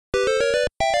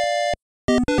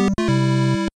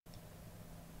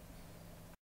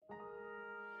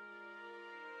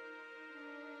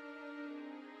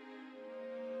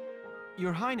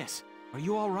Your Highness, are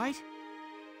you all right?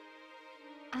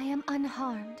 I am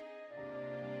unharmed.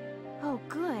 Oh,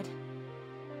 good.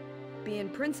 Being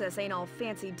princess ain't all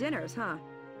fancy dinners, huh?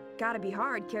 Gotta be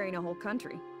hard carrying a whole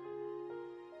country.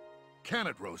 Can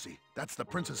it, Rosie? That's the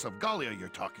Princess of Gallia you're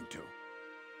talking to.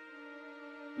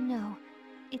 No,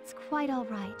 it's quite all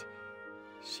right.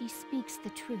 She speaks the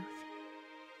truth.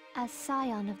 As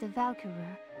scion of the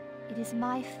Valkyria, it is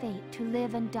my fate to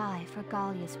live and die for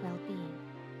Gallia's well-being.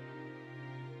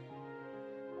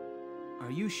 Are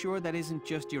you sure that isn't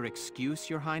just your excuse,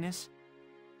 Your Highness?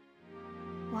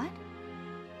 What?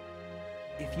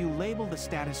 If you label the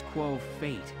status quo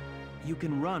fate, you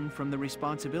can run from the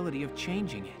responsibility of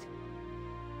changing it.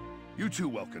 You too,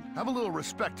 Welkin. Have a little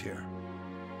respect here.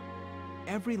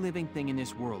 Every living thing in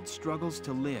this world struggles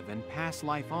to live and pass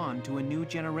life on to a new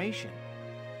generation.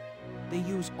 They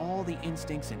use all the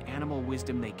instincts and animal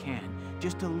wisdom they can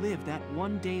just to live that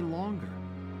one day longer.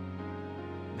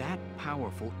 That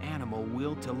powerful animal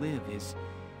will to live is...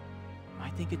 I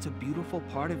think it's a beautiful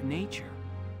part of nature.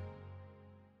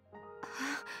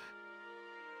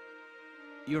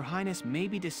 Your Highness may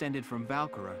be descended from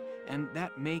Valkyria, and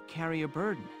that may carry a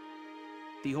burden.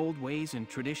 The old ways and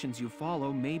traditions you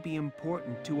follow may be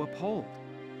important to uphold.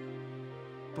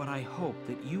 But I hope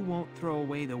that you won't throw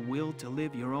away the will to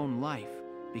live your own life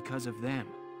because of them.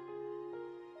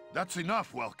 That's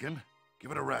enough, Welkin. Give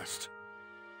it a rest.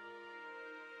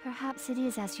 Perhaps it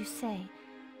is as you say,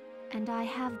 and I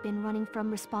have been running from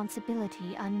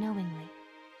responsibility unknowingly.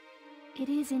 It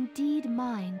is indeed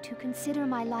mine to consider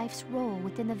my life's role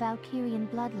within the Valkyrian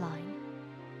bloodline.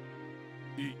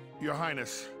 Your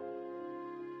Highness.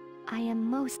 I am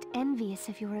most envious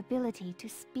of your ability to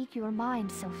speak your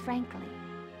mind so frankly.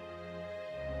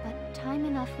 But time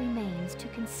enough remains to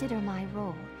consider my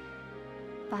role,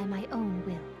 by my own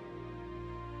will.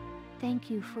 Thank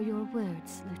you for your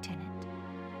words, Lieutenant.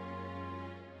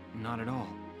 Not at all.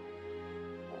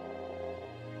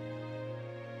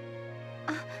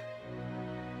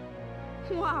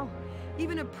 Wow,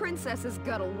 even a princess's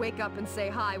gut'll wake up and say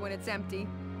hi when it's empty.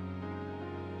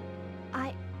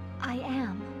 I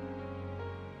am.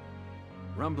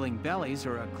 Rumbling bellies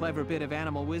are a clever bit of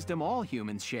animal wisdom all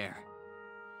humans share.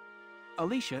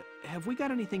 Alicia, have we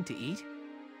got anything to eat?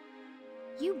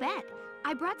 You bet.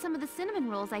 I brought some of the cinnamon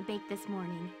rolls I baked this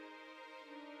morning.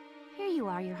 Here you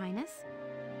are, Your Highness.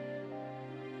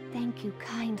 Thank you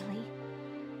kindly.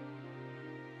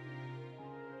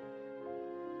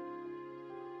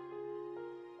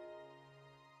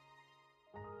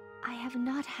 I have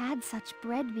not had such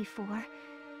bread before,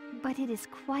 but it is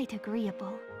quite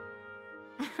agreeable.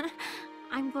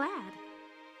 I'm glad.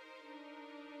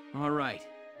 All right,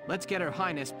 let's get Her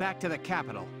Highness back to the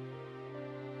capital.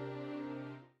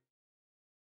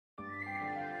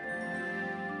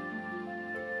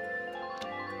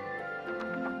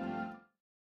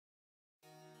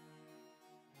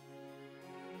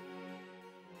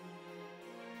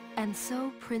 And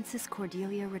so Princess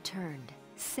Cordelia returned,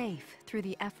 safe through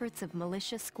the efforts of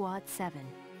Militia Squad 7.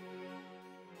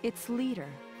 Its leader,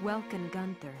 Welkin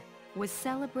Gunther, was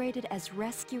celebrated as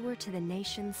rescuer to the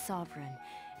nation's sovereign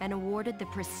and awarded the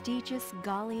prestigious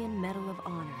Gallian Medal of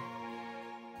Honor.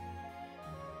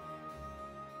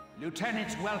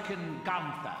 Lieutenant Welkin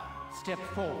Gunther, step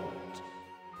forward.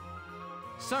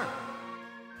 Sir!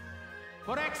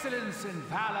 For excellence in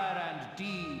valor and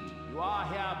deed, you are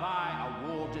hereby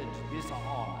awarded this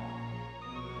honor.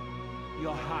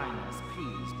 Your Highness,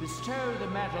 please bestow the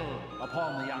medal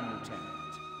upon the young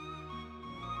lieutenant.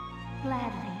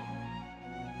 Gladly.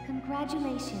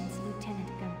 Congratulations, Lieutenant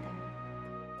Gunther.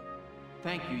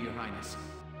 Thank you, Your Highness.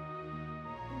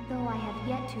 Though I have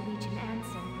yet to reach an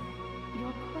answer,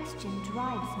 your question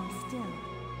drives me still.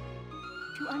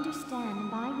 To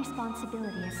understand my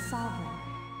responsibility as sovereign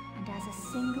and as a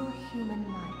single human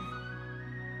life.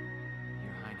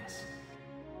 Your Highness.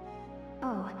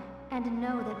 Oh, and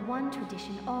know that one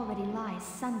tradition already lies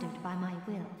sundered by my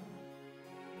will.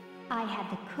 I had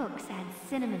the cooks add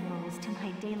cinnamon rolls to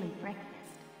my daily breakfast.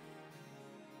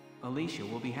 Alicia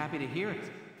will be happy to hear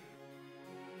it.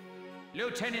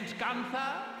 Lieutenant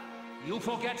Gunther, you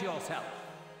forget yourself.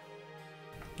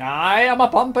 I am a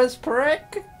pompous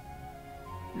prick.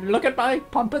 Look at my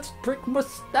pompous prick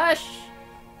mustache.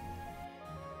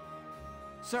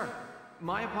 Sir,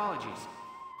 my apologies.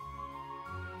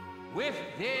 With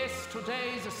this,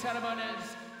 today's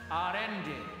ceremonies are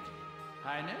ended.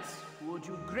 Highness, would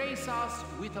you grace us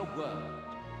with a word?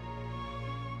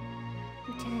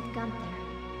 Lieutenant Gunther,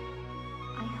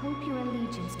 I hope your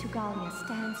allegiance to Gallia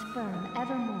stands firm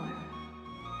evermore.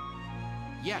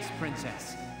 Yes,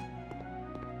 Princess.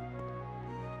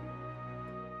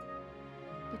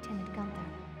 Lieutenant Gunther.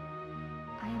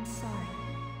 I'm sorry.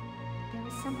 There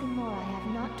is something more I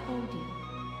have not told you.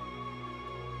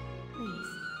 Please,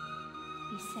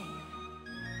 be safe.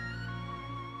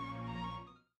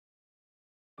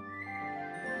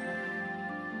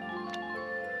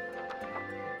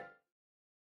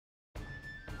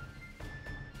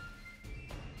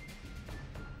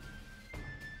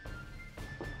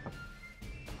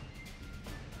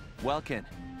 Welkin,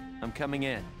 I'm coming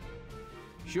in.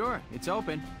 Sure, it's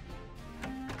open.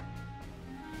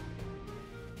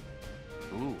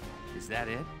 Ooh, is that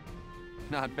it?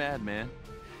 Not bad, man.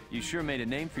 You sure made a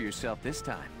name for yourself this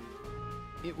time.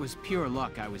 It was pure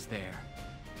luck I was there.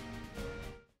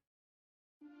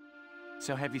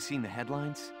 So have you seen the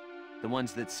headlines? The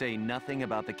ones that say nothing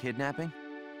about the kidnapping?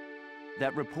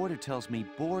 That reporter tells me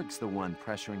Borg's the one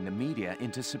pressuring the media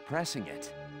into suppressing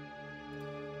it.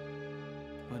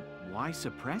 But why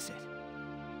suppress it?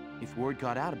 If word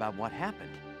got out about what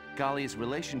happened, Gallia's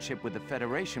relationship with the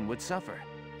Federation would suffer.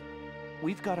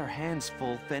 We've got our hands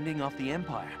full fending off the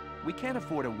Empire. We can't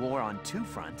afford a war on two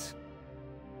fronts.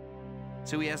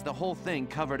 So he has the whole thing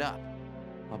covered up.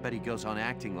 I'll bet he goes on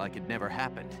acting like it never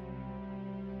happened.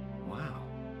 Wow.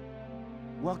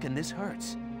 Welkin, this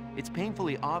hurts. It's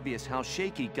painfully obvious how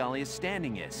shaky Gallia's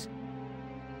standing is.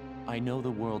 I know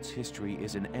the world's history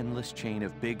is an endless chain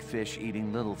of big fish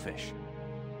eating little fish.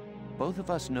 Both of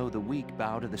us know the weak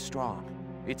bow to the strong.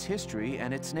 It's history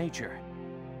and it's nature.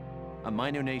 A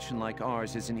minor nation like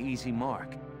ours is an easy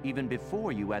mark, even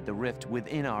before you add the rift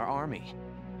within our army.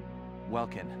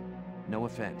 Welkin, no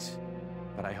offense,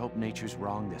 but I hope nature's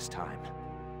wrong this time.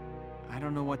 I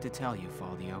don't know what to tell you,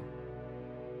 Faldio.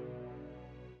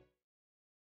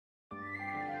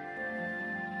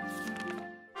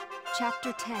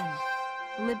 Chapter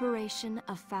 10. Liberation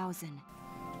of Fauzen.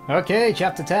 Okay,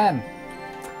 Chapter 10.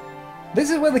 This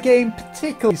is where the game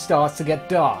particularly starts to get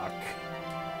dark.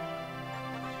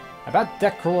 About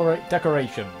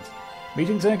decorations.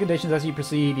 Meeting certain conditions as you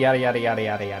proceed, yada yada yada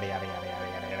yada yada yada yada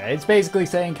yada yada. It's basically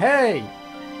saying, hey,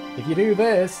 if you do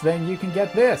this, then you can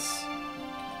get this.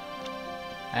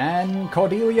 And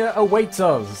Cordelia awaits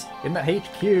us in the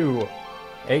HQ,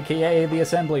 aka the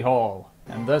Assembly Hall,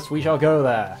 and thus we shall go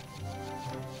there.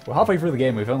 We're halfway through the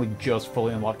game, we've only just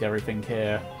fully unlocked everything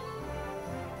here.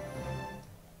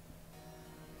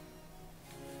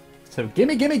 So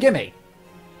gimme, gimme, gimme!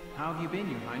 How have you been,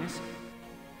 Your Highness?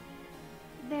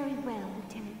 Very well,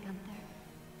 Lieutenant Gunther.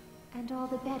 And all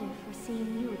the better for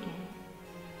seeing you again.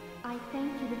 I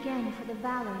thank you again for the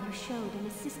valor you showed in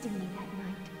assisting me that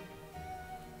night.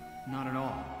 Not at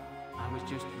all. I was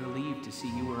just relieved to see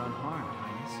you were unharmed,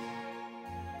 Highness.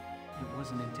 It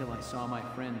wasn't until I saw my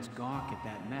friends gawk at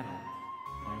that medal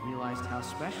that I realized how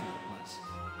special it was.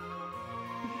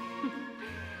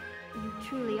 You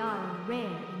truly are a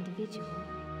rare individual.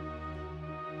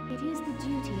 It is the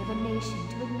duty of a nation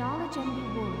to acknowledge and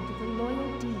reward the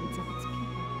loyal deeds of its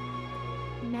people.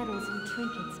 Medals and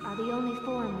trinkets are the only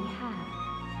form we have,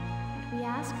 but we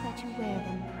ask that you wear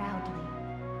them proudly.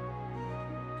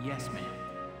 Yes, ma'am.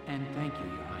 And thank you,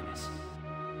 Your Highness.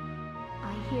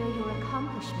 I hear your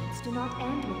accomplishments do not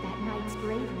end with that knight's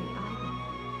bravery either.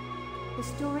 The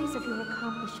stories of your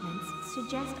accomplishments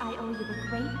suggest I owe you a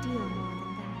great deal more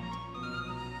than that.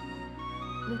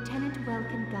 Lieutenant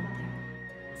Welkin Gunther,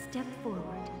 step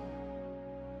forward.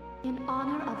 In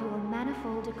honor of your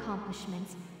manifold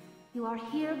accomplishments, you are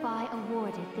hereby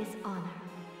awarded this honor.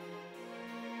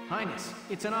 Highness,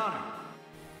 it's an honor.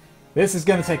 This is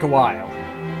going to take a while,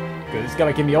 because it's got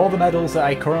to give me all the medals that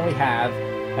I currently have,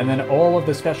 and then all of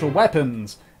the special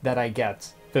weapons that I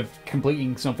get for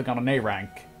completing something on an A rank.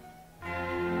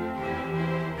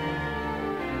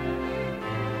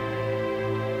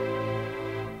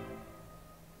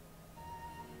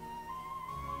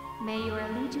 May your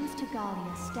allegiance to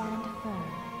Gallia stand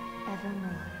firm,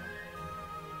 evermore.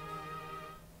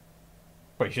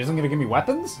 Wait, she isn't going to give me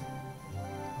weapons?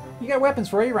 You get weapons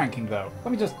for A ranking, though.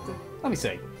 Let me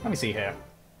see. Let me see here.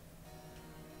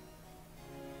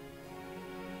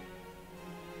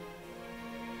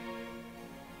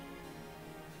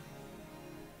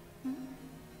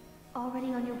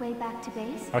 Already on your way back to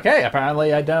base? Okay,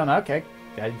 apparently I don't. Okay.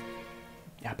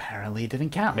 Apparently it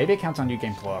didn't count. Maybe it counts on New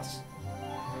Game Plus.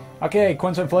 Okay,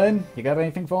 Quentin Flynn, you got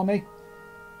anything for me?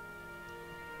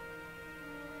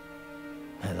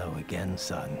 Hello again,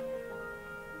 son.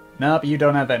 Nope, you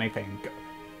don't have anything.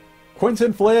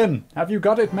 Quentin Flynn, have you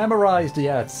got it memorized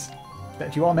yet?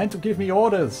 That you are meant to give me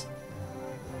orders.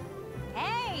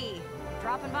 Hey!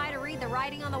 Dropping by to read the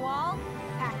writing on the wall?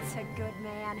 That's a good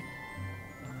man.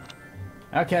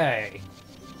 Okay.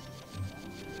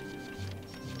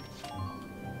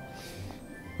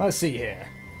 Let's see here.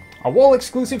 A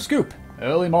wall-exclusive scoop.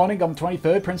 Early morning on the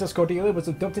 23rd, Princess Cordelia was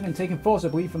abducted and taken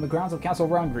forcibly from the grounds of Castle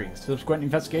Rangries. Subsequent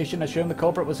investigation has shown the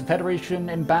culprit was a Federation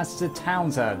Ambassador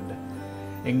Townsend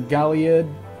in Gallia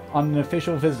on an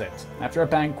official visit. After a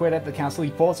banquet at the castle,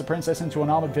 he forced the princess into an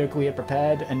armored vehicle he had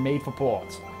prepared and made for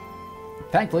port.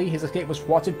 Thankfully, his escape was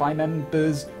thwarted by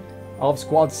members of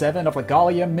Squad 7 of the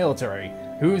Gallia military,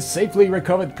 who safely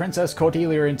recovered Princess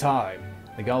Cordelia in time.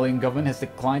 The Gallian government has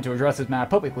declined to address this matter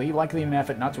publicly, likely in an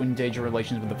effort not to endanger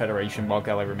relations with the Federation while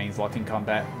Gallia remains locked in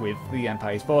combat with the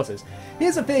Empire's forces.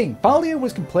 Here's the thing, Valkyria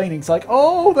was complaining, it's like,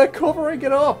 oh, they're covering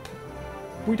it up!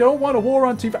 We don't want a war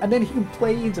on two... And then he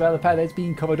complains about the fact that it's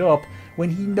being covered up when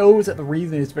he knows that the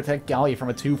reason is to protect Gallia from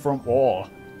a two-front war.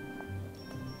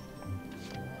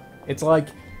 It's like,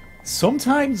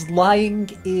 sometimes lying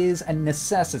is a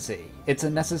necessity. It's a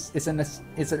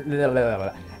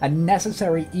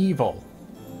necessary evil.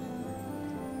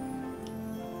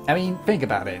 I mean, think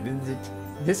about it.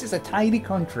 This is a tiny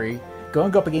country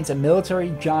going up against a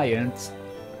military giant,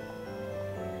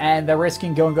 and they're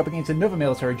risking going up against another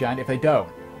military giant if they don't.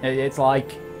 It's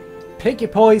like, pick your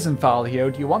poison,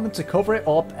 Valhio. Do you want them to cover it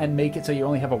up and make it so you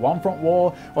only have a one-front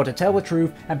war, or to tell the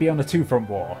truth and be on a two-front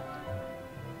war?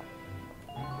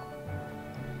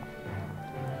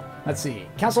 Let's see.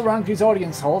 Castle Rangries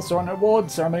Audience Hall saw an award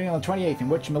ceremony on the 28th in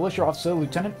which Militia Officer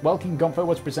Lieutenant Welkin Gunther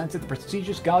was presented the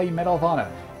prestigious Gallia Medal of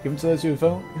Honor, given to those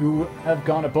who have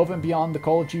gone above and beyond the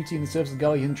call of duty in the service of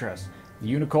Gallia interests. The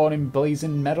Unicorn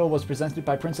Emblazoned Medal was presented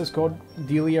by Princess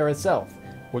Cordelia herself,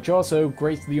 which also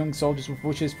graced the young soldiers with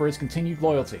wishes for his continued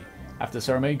loyalty. After the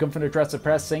ceremony, Gunther addressed the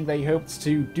press saying that he hoped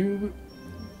to do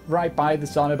right by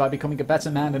this honor by becoming a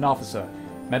better man and officer.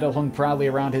 Medal hung proudly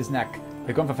around his neck.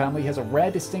 The Gunther family has a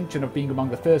rare distinction of being among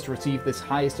the first to receive this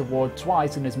highest award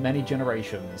twice in as many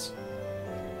generations.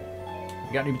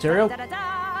 You got new material?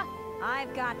 Da-da-da!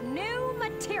 I've got new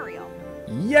material.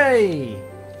 Yay!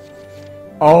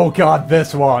 Oh god,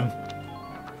 this one!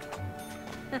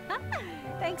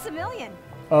 Thanks a million.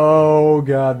 Oh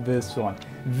god, this one.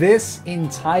 This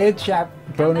entire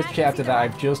bonus chapter that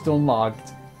I've just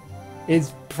unlocked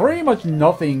is pretty much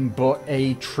nothing but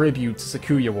a tribute to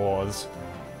Sakuya Wars.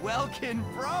 Welkin,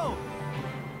 bro!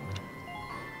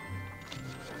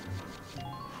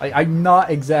 I'm not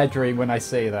exaggerating when I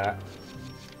say that.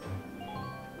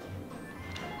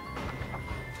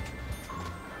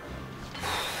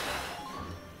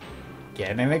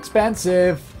 Getting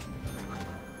expensive.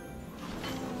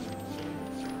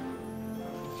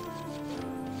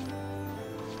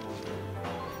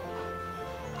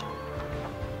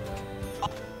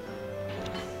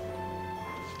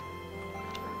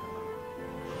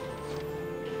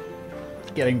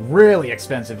 Getting really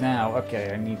expensive now.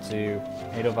 Okay, I need to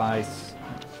 8 of ice,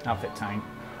 outfit tank.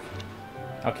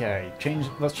 Okay,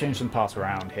 let's change some parts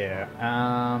around here.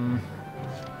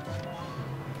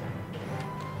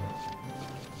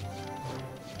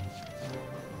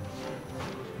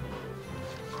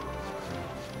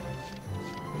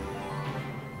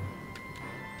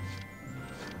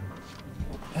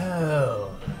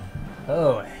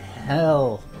 Oh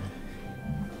hell.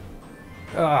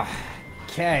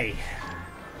 Okay.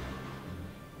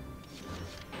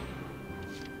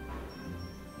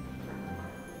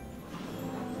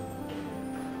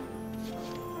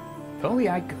 If only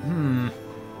I could...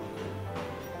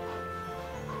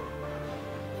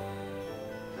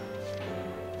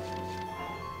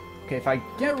 Okay, if I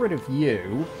get rid of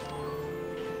you...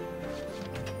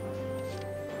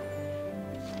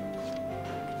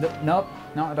 Nope,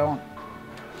 no, I don't.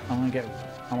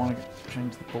 I want to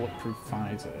change the bulletproof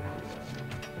visor.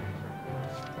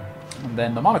 And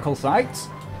then the monocle sight.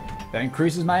 That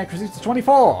increases my accuracy to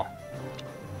 24.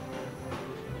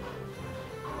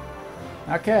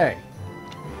 Okay.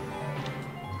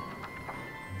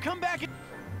 Come back!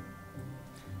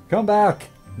 Come back!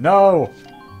 No!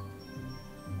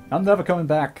 I'm never coming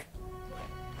back.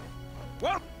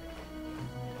 Well.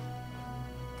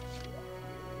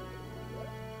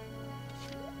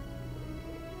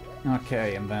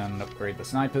 Okay, and then upgrade the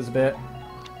snipers a bit.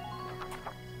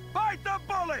 Bite the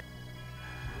bullet!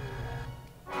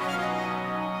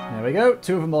 There we go,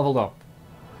 2 of them leveled up.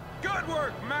 Good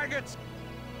work, maggots!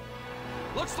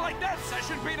 Looks like that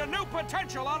session beat a new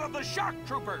potential out of the shock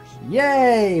troopers!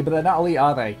 Yay! But they're not elite,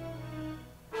 are they?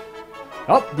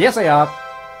 Oh, yes they are!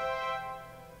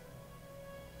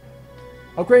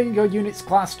 Upgrading your unit's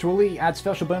class to elite adds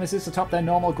special bonuses to top their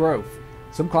normal growth.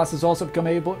 Some classes also become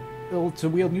able to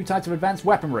wield new types of advanced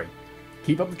weaponry.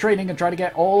 Keep up the training and try to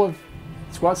get all of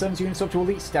Squad 7's units up to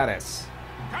elite status.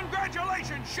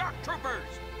 Congratulations, shock troopers!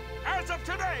 As of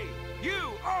today,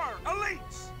 you are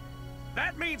elites!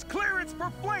 That means clearance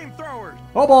for flamethrowers!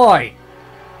 Oh boy!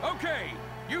 Okay,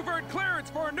 you've earned clearance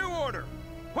for a new order.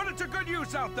 Put it to good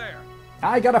use out there.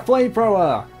 I got a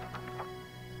flamethrower.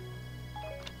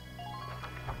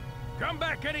 Come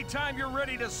back anytime you're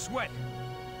ready to sweat.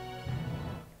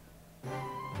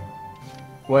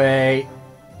 Wait.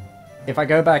 If I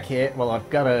go back here, well, I've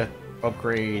got to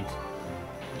upgrade.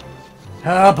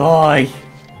 Oh boy.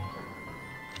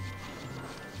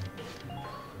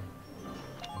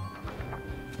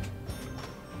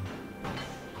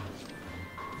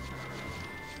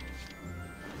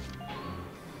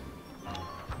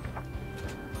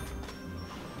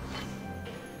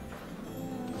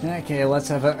 Okay, let's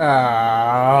have a...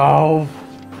 Oh!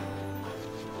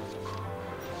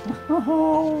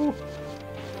 Oh!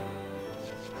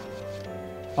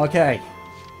 Okay.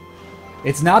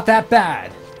 It's not that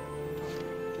bad.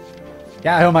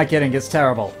 Yeah, who am I kidding? It's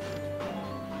terrible.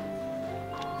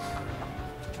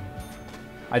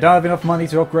 I don't have enough money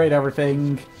to upgrade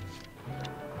everything.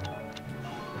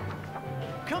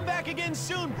 Come back again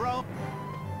soon, bro.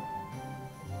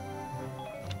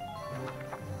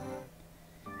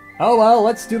 Oh well,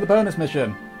 let's do the bonus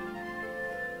mission.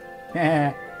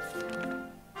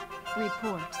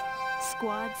 Report.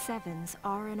 Squad 7's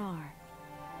R&R.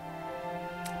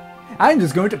 I'm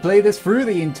just going to play this through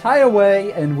the entire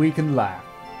way and we can laugh.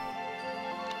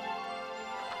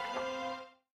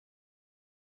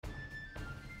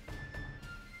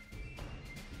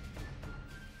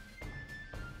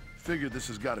 Figure this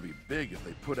has got to be big if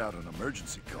they put out an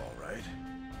emergency call, right?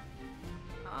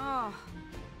 Oh,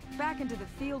 back into the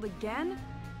field again?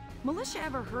 Militia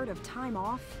ever heard of time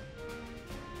off?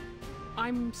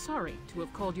 I'm sorry to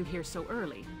have called you here so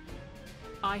early.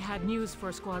 I had news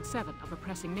for Squad 7 of a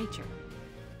pressing nature.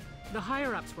 The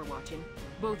higher-ups were watching,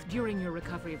 both during your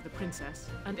recovery of the princess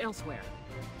and elsewhere.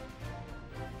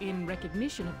 In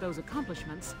recognition of those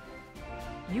accomplishments,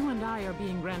 you and I are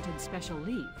being granted special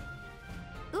leave.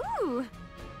 Ooh!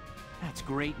 That's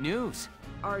great news.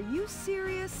 Are you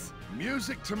serious?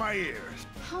 Music to my ears.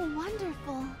 How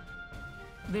wonderful.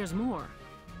 There's more.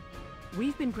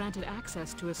 We've been granted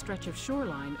access to a stretch of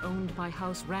shoreline owned by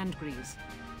House Randgreaves.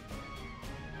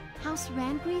 House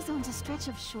Randgreaves owns a stretch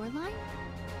of shoreline?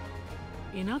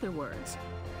 In other words,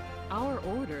 our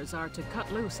orders are to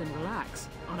cut loose and relax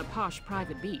on a posh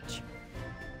private beach.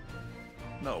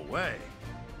 No way.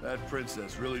 That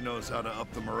princess really knows how to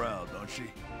up the morale, don't she?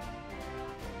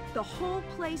 The whole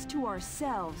place to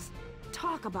ourselves.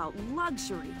 Talk about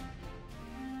luxury.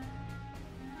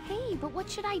 Hey, but what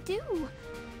should I do?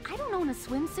 I don't own a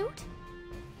swimsuit.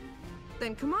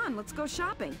 Then come on, let's go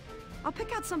shopping. I'll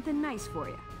pick out something nice for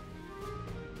you.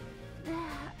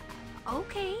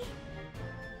 Okay.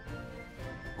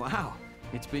 Wow,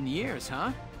 it's been years,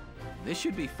 huh? This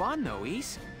should be fun, though,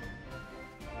 Ys.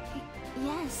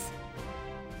 Yes.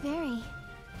 Very.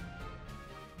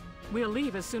 We'll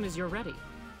leave as soon as you're ready.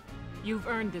 You've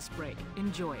earned this break.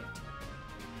 Enjoy it.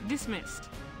 Dismissed.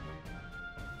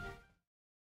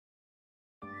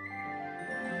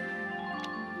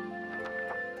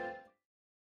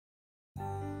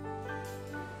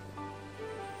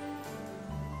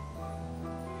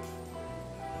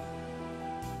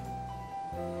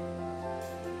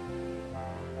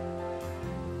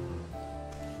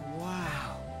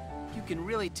 Wow. You can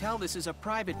really tell this is a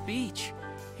private beach.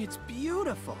 It's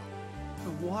beautiful.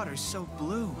 The water's so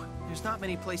blue. There's not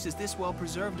many places this well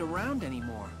preserved around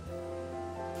anymore.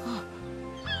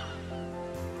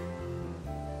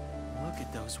 Look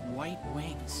at those white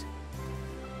wings.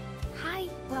 Hi,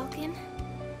 Welkin.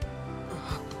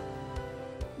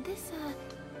 This,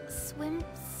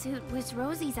 swimsuit was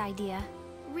Rosie's idea.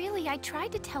 Really, I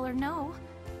tried to tell her no.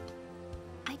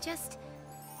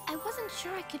 I wasn't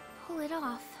sure I could pull it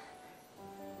off.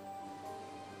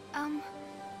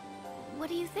 What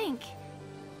do you think?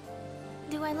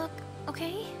 Do I look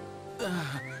okay?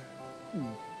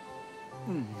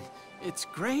 It's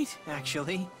great,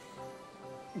 actually.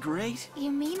 Great.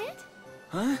 You mean it?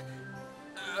 Huh?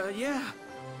 Yeah.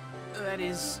 That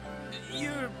is...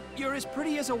 You're as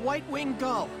pretty as a white-winged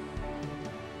gull.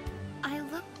 I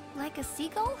look like a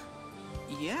seagull?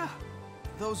 Yeah.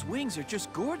 Those wings are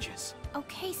just gorgeous.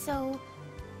 Okay, so...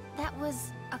 that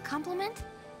was a compliment?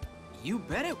 You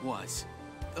bet it was.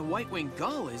 The white-winged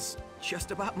gull is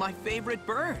just about my favorite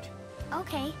bird.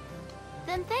 Okay.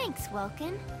 Then thanks,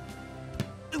 Welkin.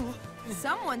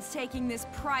 Someone's taking this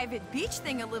private beach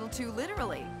thing a little too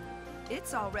literally.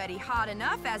 It's already hot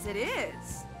enough as it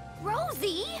is.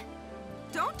 Rosie!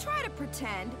 Don't try to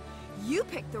pretend. You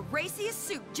picked the raciest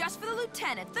suit just for the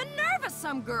lieutenant. The nerve of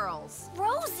some girls.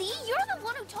 Rosie, you're the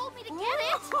one who told me to get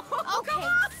it. Okay,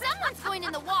 someone's going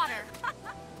in the water.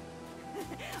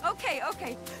 Okay,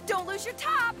 okay. Don't lose your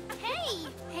top. Hey!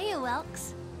 Hey,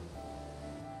 Welks.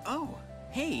 Oh,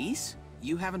 hey, Ace.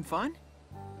 You having fun?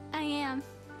 I am.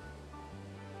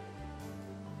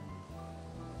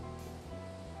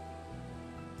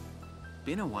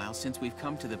 Been a while since we've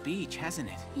come to the beach, hasn't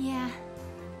it? Yeah.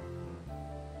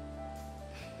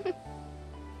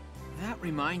 That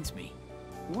reminds me.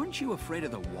 Weren't you afraid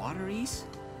of the water, Ace?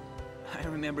 I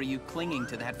remember you clinging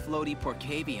to that floaty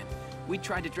Porcavian. We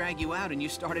tried to drag you out and you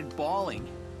started bawling.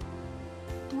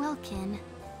 Welkin.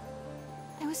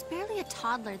 I was barely a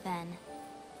toddler then.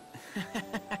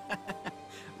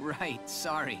 Right,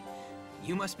 sorry.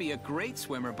 You must be a great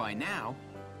swimmer by now.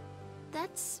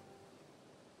 That's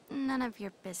none of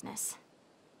your business.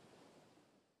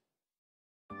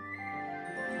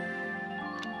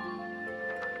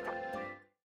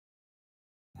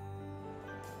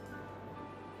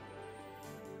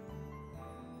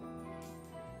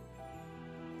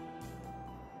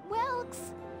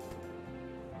 Welks!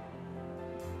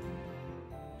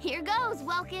 Here goes,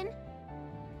 Welkin!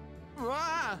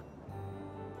 Ah!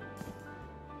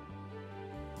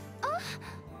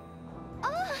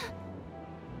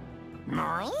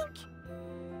 Mark?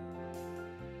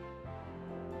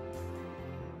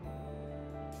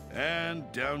 And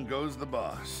down goes the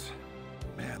boss.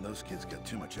 Man, those kids got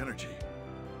too much energy.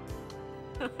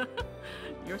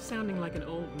 You're sounding like an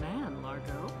old man,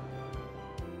 Largo.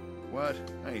 What?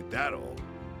 I ain't that old.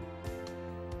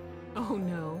 Oh,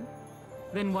 no?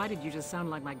 Then why did you just sound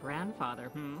like my grandfather,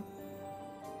 hmm?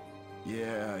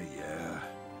 Yeah.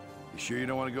 You sure you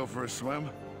don't want to go for a swim?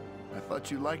 I thought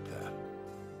you liked that.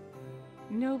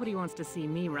 Nobody wants to see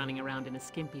me running around in a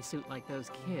skimpy suit like those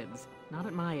kids. Not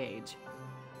at my age.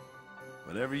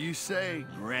 Whatever you say,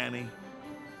 Granny.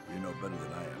 You're no better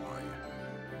than I am, are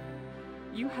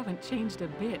you? You haven't changed a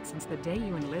bit since the day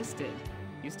you enlisted.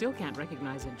 You still can't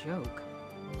recognize a joke.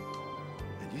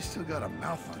 And you still got a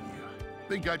mouth on you.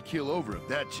 Think I'd keel over if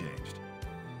that changed.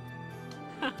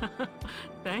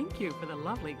 Thank you for the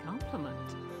lovely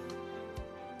compliment.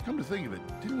 Come to think of it,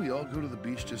 didn't we all go to the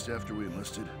beach just after we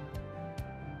enlisted?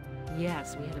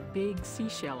 Yes, we had a big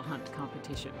seashell hunt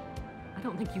competition. I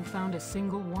don't think you found a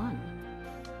single one.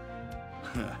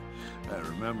 I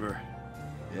remember.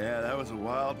 Yeah, that was a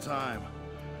wild time.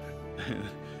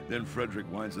 Then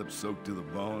Frederick winds up soaked to the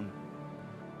bone.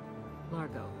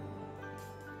 Largo.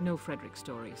 No Frederick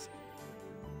stories.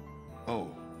 Oh.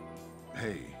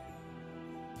 Hey.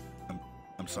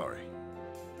 I'm sorry.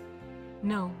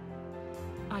 No.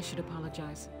 I should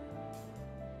apologize.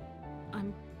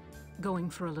 I'm going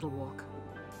for a little walk.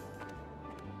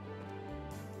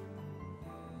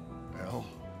 Well...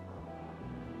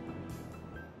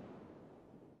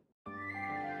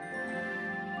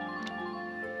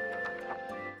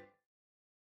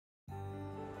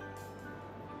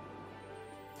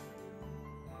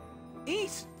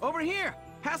 Ace, over here!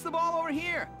 Pass the ball over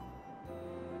here!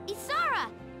 Isara!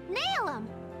 Nail him!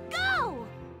 Go!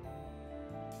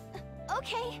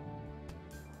 Okay.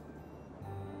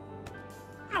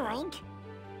 Alright.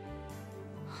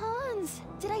 Hans,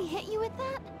 did I hit you with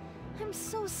that? I'm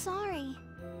so sorry.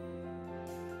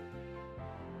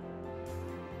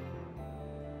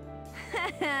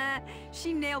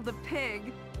 She nailed the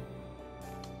pig.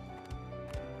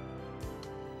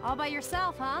 All by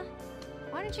yourself, huh?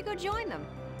 Why don't you go join them?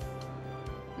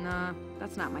 Nah,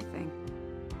 that's not my thing.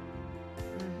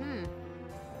 Mm-hmm.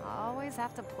 Always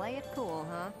have to play it cool,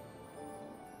 huh?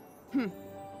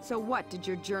 So what, did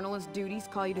your journalist duties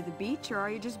call you to the beach, or are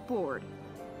you just bored?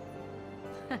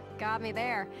 Got me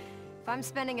there. If I'm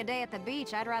spending a day at the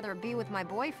beach, I'd rather be with my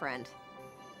boyfriend.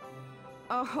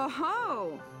 Oh ho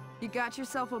ho! You got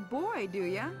yourself a boy, do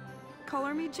ya?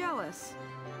 Color me jealous.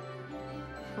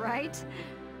 Right?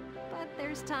 But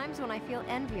there's times when I feel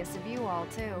envious of you all,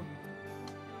 too.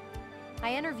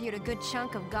 I interviewed a good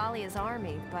chunk of Gallia's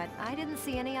army, but I didn't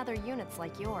see any other units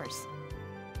like yours.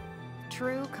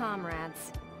 True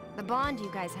comrades. The bond you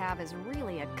guys have is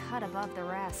really a cut above the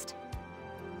rest.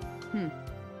 Now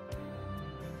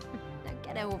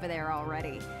get over there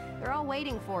already. They're all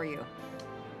waiting for you.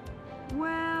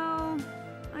 Well,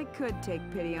 I could take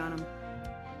pity on him.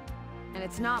 And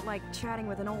it's not like chatting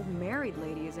with an old married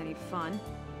lady is any fun.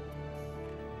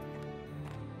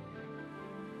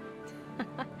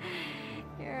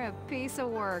 You're a piece of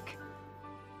work.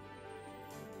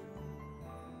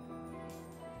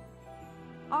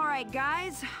 All right,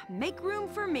 guys, make room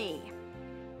for me.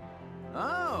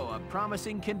 Oh, a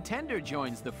promising contender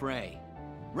joins the fray.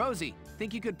 Rosie,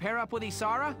 think you could pair up with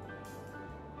Isara?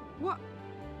 What?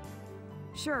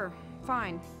 Sure,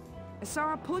 fine.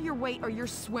 Isara, pull your weight or you're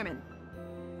swimming.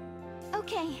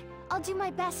 Okay, I'll do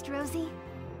my best, Rosie.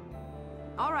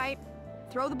 All right.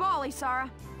 Throw the ball, Isara.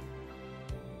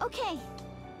 Okay.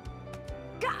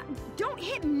 God, don't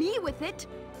hit me with it!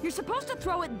 You're supposed to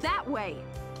throw it that way!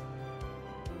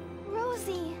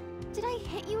 Rosie, did I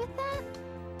hit you with that?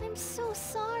 I'm so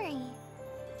sorry.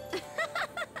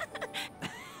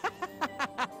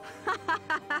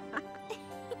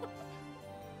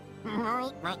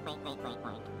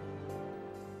 Wait.